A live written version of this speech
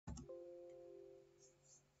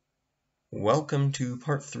Welcome to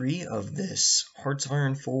part 3 of this Hearts of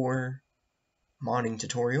Iron 4 modding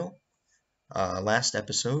tutorial. Last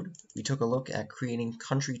episode, we took a look at creating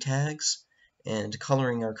country tags and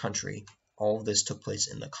coloring our country. All of this took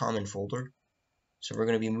place in the common folder. So we're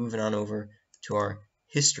going to be moving on over to our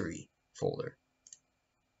history folder.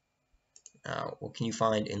 Now, what can you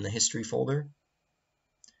find in the history folder?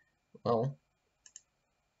 Well,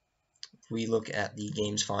 if we look at the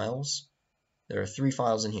game's files, there are 3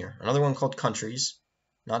 files in here. Another one called countries,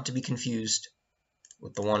 not to be confused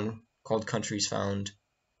with the one called countries found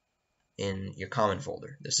in your common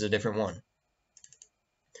folder. This is a different one.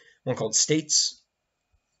 One called states.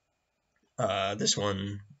 This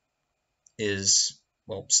one is,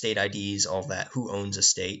 well, state IDs, all of that, who owns a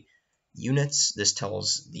state. Units, this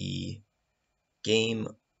tells the game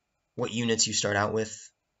what units you start out with.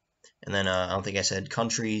 And then I don't think I said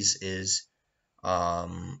countries is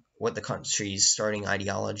what the country's starting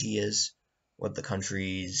ideology is, what the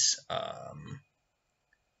country's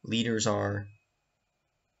leaders are,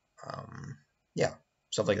 yeah,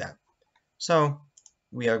 stuff like that. So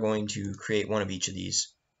we are going to create one of each of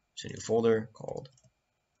these. It's a new folder called,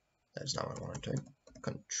 that's not what I want to type,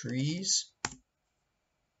 countries.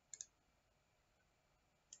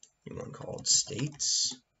 New one called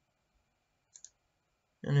states.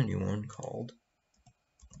 And a new one called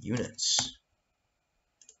units.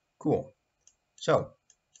 Cool. So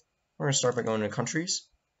we're going to start by going to countries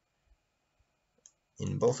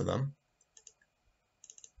in both of them.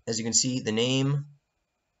 As you can see, the name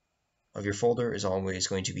of your folder is always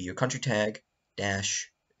going to be your country tag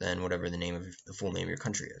dash then whatever the name of the full name of your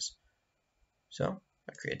country is. So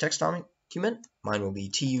I create a text document. Mine will be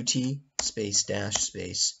TUT space dash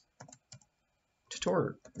space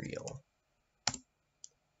tutorial.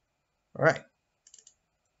 All right.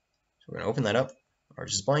 So we're going to open that up.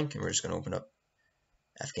 Ours is blank, and we're just going to open up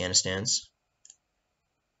Afghanistan's.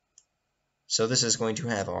 So this is going to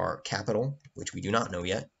have our capital, which we do not know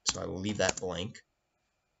yet, so I will leave that blank.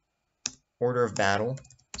 Order of battle.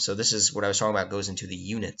 So this is what I was talking about, goes into the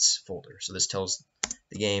units folder. So this tells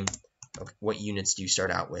the game, okay, what units do you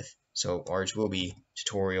start out with. So ours will be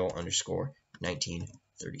tutorial underscore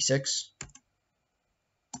 1936.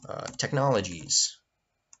 Technologies.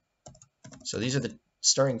 So these are the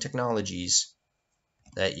starting technologies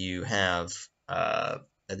that you have at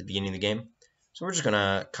the beginning of the game. So we're just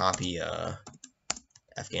gonna copy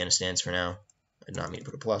Afghanistan's for now. I did not mean to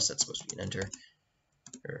put a plus, that's supposed to be an enter.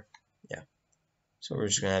 Yeah. So we're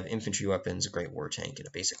just gonna have infantry weapons, a great war tank, and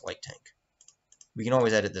a basic light tank. We can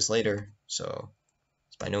always edit this later, so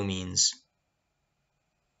it's by no means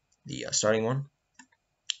the starting one.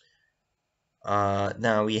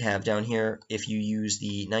 Now we have down here, if you use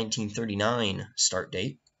the 1939 start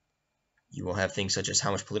date, you will have things such as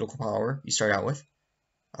how much political power you start out with,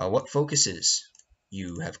 what focuses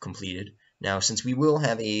you have completed. Now, since we will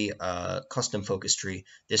have a custom focus tree,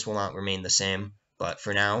 this will not remain the same, but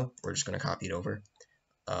for now, we're just going to copy it over.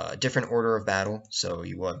 Different order of battle, so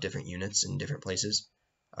you will have different units in different places,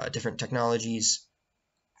 different technologies,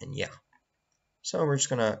 and yeah. So we're just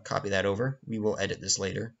going to copy that over. We will edit this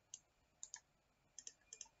later.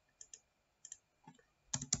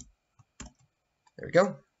 There we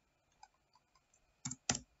go.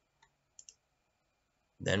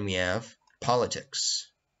 Then we have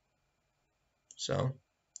politics. So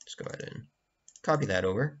just go ahead and copy that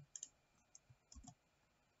over.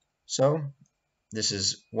 So this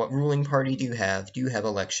is what ruling party do you have? Do you have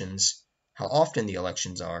elections? How often the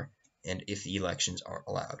elections are? And if the elections are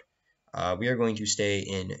allowed. We are going to stay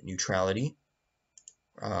in neutrality.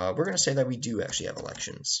 We're going to say that we do actually have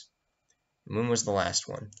elections. When was the last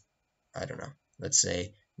one? I don't know. Let's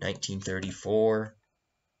say 1934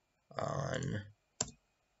 on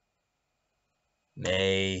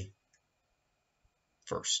May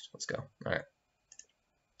 1st. Let's go. All right.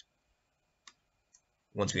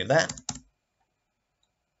 Once we have that,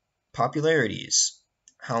 popularities.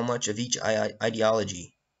 How much of each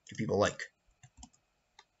ideology do people like?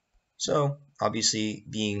 So, obviously,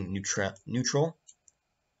 being neutral,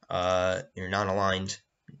 you're non-aligned.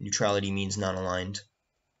 Neutrality means non-aligned.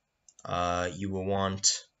 You will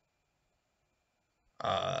want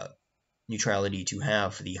neutrality to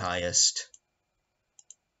have the highest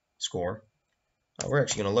score. We're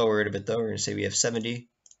actually going to lower it a bit though. We're going to say we have 70.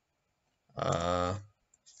 We'll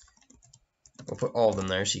put all of them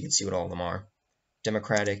there so you can see what all of them are.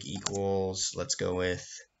 Democratic equals, let's go with,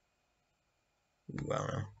 I don't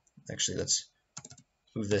know. Actually, let's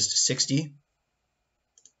move this to 60.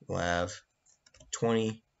 We'll have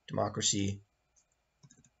 20 democracy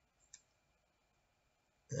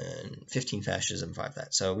and 15 fascism, 5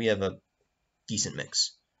 that. So we have a decent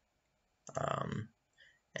mix.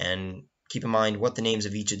 And keep in mind what the names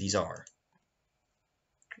of each of these are,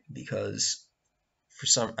 because for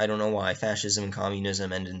some, I don't know why, fascism and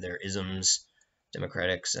communism end in their isms,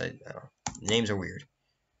 democratics, I don't know. The names are weird.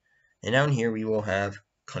 And down here we will have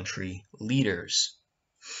country leaders.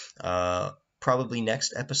 Probably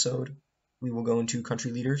next episode we will go into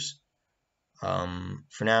country leaders.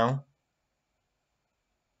 For now,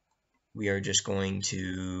 we are just going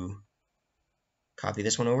to copy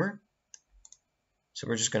this one over. So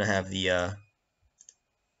we're just going to have the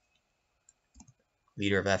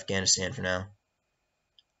leader of Afghanistan for now.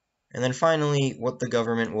 And then finally, what the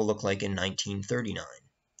government will look like in 1939.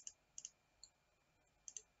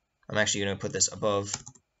 I'm actually going to put this above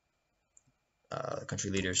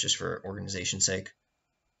country leaders just for organization's sake.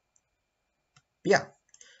 But yeah.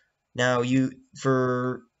 Now,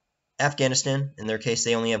 for Afghanistan, in their case,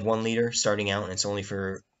 they only have one leader starting out, and it's only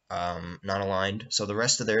for non-aligned. So the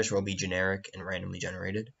rest of theirs will be generic and randomly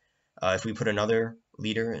generated. If we put another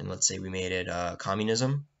leader, and let's say we made it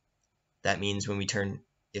communism, that means when we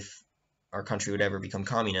if our country would ever become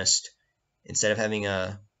communist, instead of having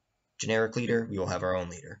a generic leader, we will have our own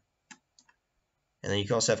leader. And then you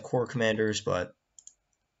can also have corps commanders, but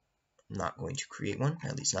I'm not going to create one,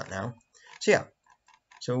 at least not now. So yeah,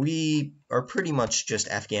 so we are pretty much just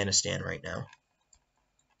Afghanistan right now.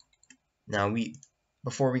 Now,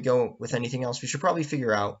 before we go with anything else, we should probably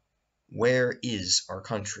figure out where is our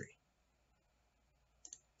country.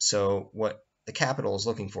 So what the capital is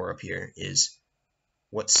looking for up here is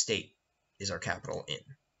what state is our capital in.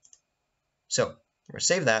 So we're going to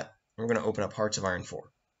save that, and we're going to open up Hearts of Iron 4.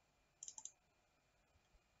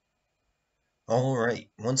 Alright,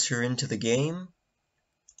 once you're into the game,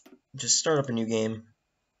 just start up a new game,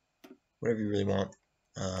 whatever you really want.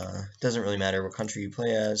 Doesn't really matter what country you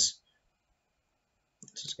play as.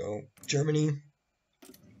 Let's just go Germany.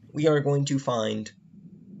 We are going to find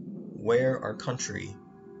where our country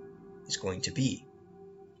is going to be.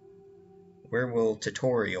 Where will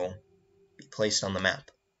tutorial be placed on the map?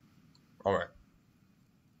 Alright.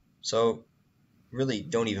 So, really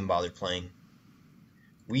don't even bother playing.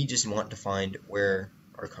 We just want to find where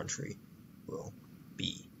our country will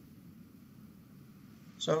be.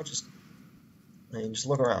 So just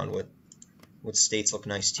look around. What states look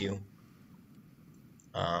nice to you?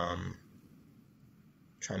 Try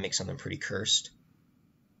and make something pretty cursed.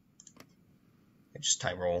 Just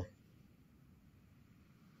Tyrol.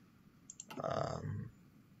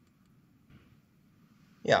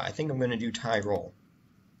 Yeah, I think I'm going to do Tyrol.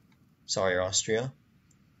 Sorry, Austria.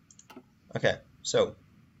 Okay, so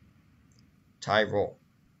Tyrol.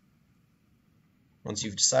 Once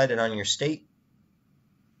you've decided on your state,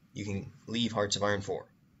 you can leave Hearts of Iron 4.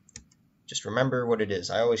 Just remember what it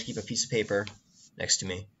is. I always keep a piece of paper next to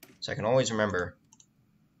me, so I can always remember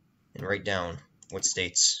and write down what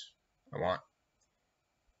states I want.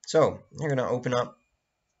 So, you're going to open up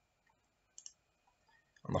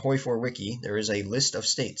on the Hoi4 wiki. There is a list of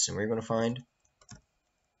states, and we're going to find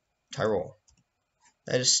Tyrol.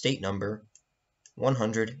 That is state number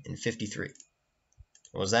 153.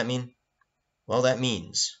 What does that mean? Well, that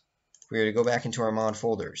means if we were to go back into our mod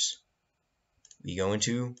folders, we go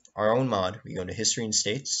into our own mod, we go into History and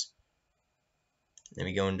States, then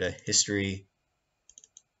we go into History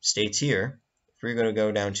States here. If we're going to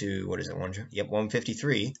go down to, what is it,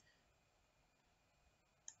 153,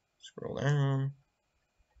 scroll down,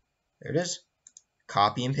 there it is,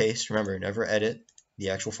 copy and paste. Remember, never edit the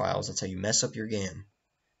actual files, that's how you mess up your game.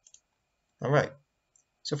 Alright,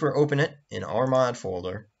 so if we open it in our mod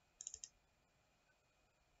folder,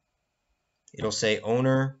 it'll say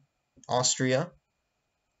owner Austria.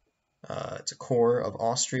 It's a core of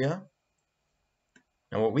Austria.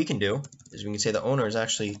 Now what we can do is we can say the owner is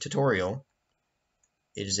actually tutorial.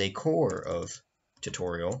 It is a core of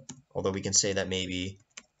tutorial, although we can say that maybe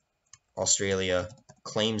Australia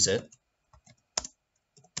claims it.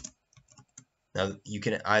 Now you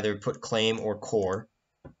can either put claim or core.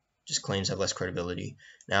 Just claims have less credibility.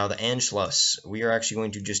 Now the Anschluss, we are actually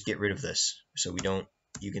going to just get rid of this, so we don't.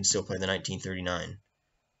 You can still play the 1939.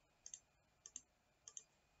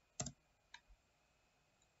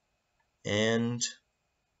 And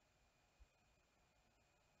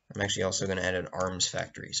I'm actually also going to add an arms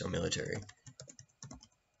factory, so military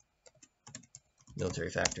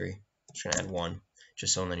factory. Just going to add one,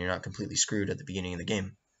 just so then you're not completely screwed at the beginning of the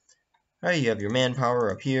game. Alright, you have your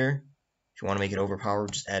manpower up here. If you want to make it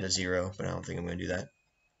overpowered, just add a 0, but I don't think I'm going to do that,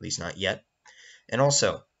 at least not yet. And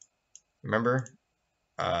also, remember,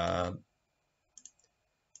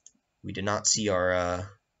 we did not see our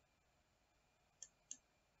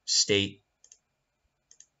state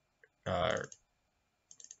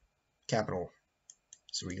capital.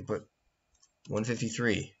 So we can put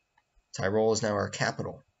 153. Tyrol is now our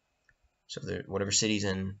capital. So whatever city's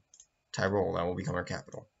in Tyrol, that will become our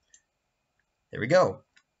capital. There we go.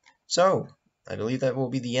 So I believe that will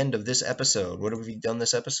be the end of this episode. What have we done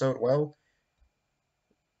this episode? Well,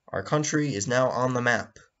 our country is now on the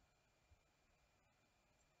map.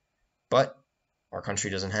 But our country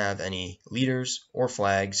doesn't have any leaders or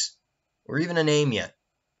flags or even a name yet,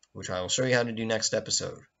 which I will show you how to do next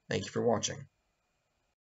episode. Thank you for watching.